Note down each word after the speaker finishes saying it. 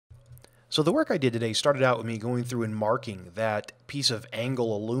So the work I did today started out with me going through and marking that piece of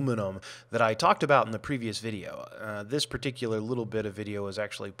angle aluminum that I talked about in the previous video. This particular little bit of video is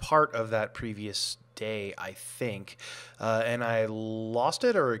actually part of that previous day, I think, and I lost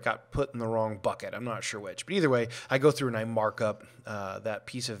it or it got put in the wrong bucket. I'm not sure which, but either way, I go through and I mark up that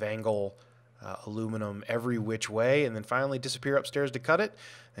piece of angle aluminum every which way, and then finally disappear upstairs to cut it.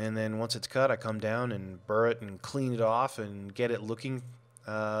 And then once it's cut, I come down and burr it and clean it off and get it looking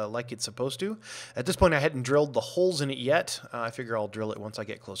like it's supposed to. At this point, I hadn't drilled the holes in it yet. I figure I'll drill it once I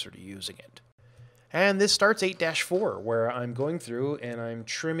get closer to using it. And this starts 8-4, where I'm going through and I'm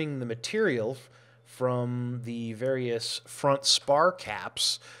trimming the material from the various front spar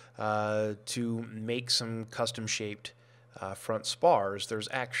caps to make some custom shaped front spars. There's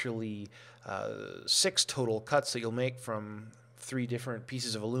actually 6 total cuts that you'll make from 3 different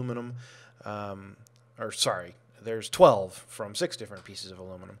pieces of aluminum, there's 12 from 6 different pieces of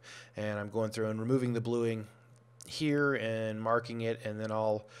aluminum, and I'm going through and removing the bluing here and marking it, and then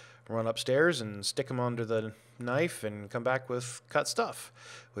I'll run upstairs and stick them under the knife and come back with cut stuff,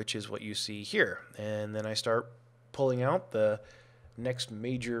 which is what you see here. And then I start pulling out the next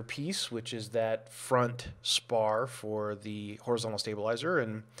major piece, which is that front spar for the horizontal stabilizer,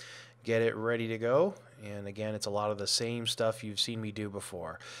 and get it ready to go. And again, it's a lot of the same stuff you've seen me do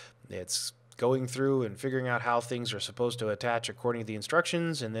before. It's going through and figuring out how things are supposed to attach according to the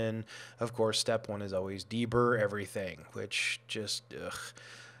instructions, and then, of course, step 1 is always deburr everything, which just,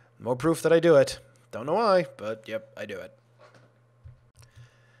 more proof that I do it. Don't know why, but yep, I do it.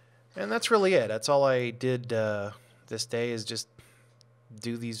 And that's really it. That's all I did this day, is just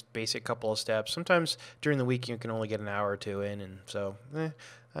do these basic couple of steps. Sometimes during the week you can only get an hour or 2 in, and so,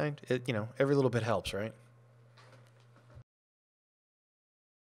 every little bit helps, right?